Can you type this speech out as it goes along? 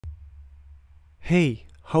Hey,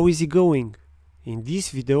 how is it going? In this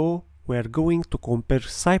video we are going to compare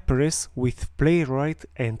Cypress with Playwright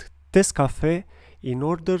and TestCafe in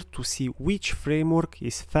order to see which framework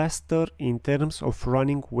is faster in terms of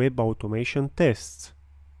running web automation tests.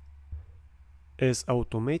 As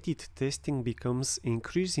automated testing becomes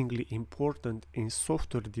increasingly important in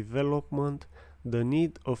software development, the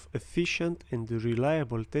need of efficient and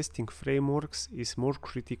reliable testing frameworks is more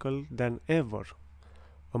critical than ever.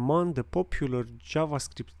 Among the popular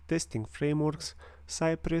JavaScript testing frameworks,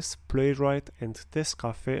 Cypress, Playwright, and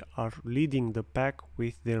TestCafe are leading the pack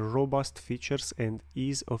with their robust features and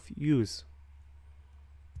ease of use.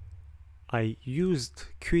 I used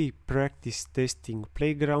QA Practice Testing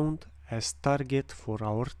Playground as target for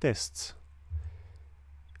our tests.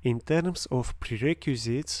 In terms of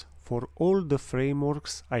prerequisites, for all the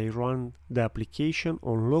frameworks I run the application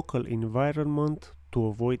on local environment to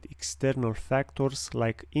avoid external factors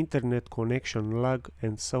like internet connection lag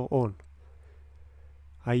and so on.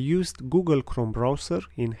 I used Google Chrome browser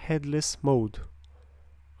in headless mode.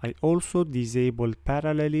 I also disabled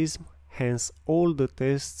parallelism, hence all the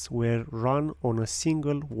tests were run on a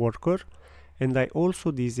single worker, and I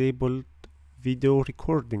also disabled video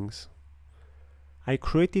recordings. I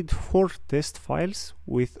created 4 test files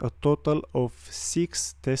with a total of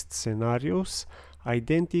 6 test scenarios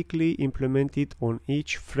identically implemented on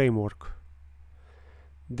each framework.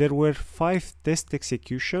 There were 5 test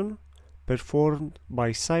executions performed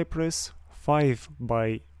by Cypress, 5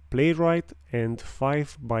 by Playwright, and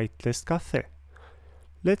 5 by TestCafe.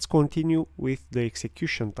 Let's continue with the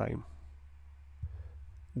execution time.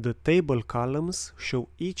 The table columns show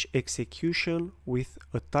each execution with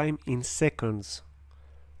a time in seconds.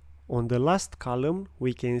 On the last column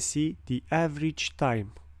we can see the average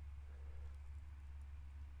time.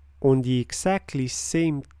 On the exactly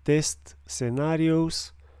same test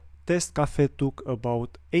scenarios, TestCafe took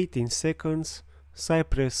about 18 seconds,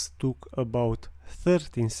 Cypress took about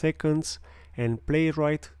 13 seconds, and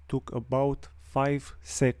Playwright took about 5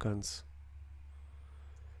 seconds.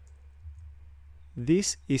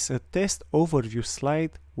 This is a test overview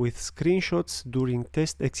slide with screenshots during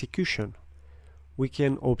test execution. We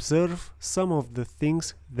can observe some of the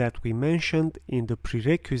things that we mentioned in the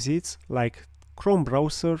prerequisites like Chrome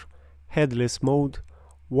browser, headless mode,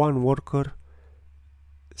 1 worker,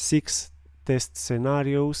 6 test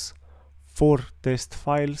scenarios, 4 test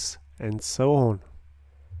files, and so on.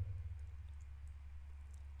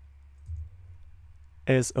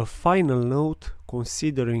 As a final note,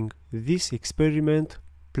 considering this experiment,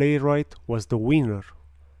 Playwright was the winner.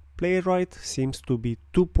 Playwright seems to be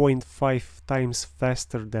 2.5 times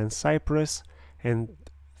faster than Cypress and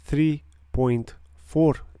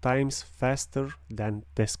 3.4 times faster than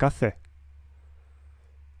TestCafe.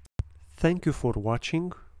 Thank you for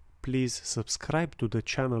watching. Please subscribe to the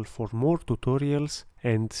channel for more tutorials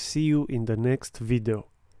and see you in the next video.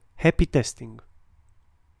 Happy testing!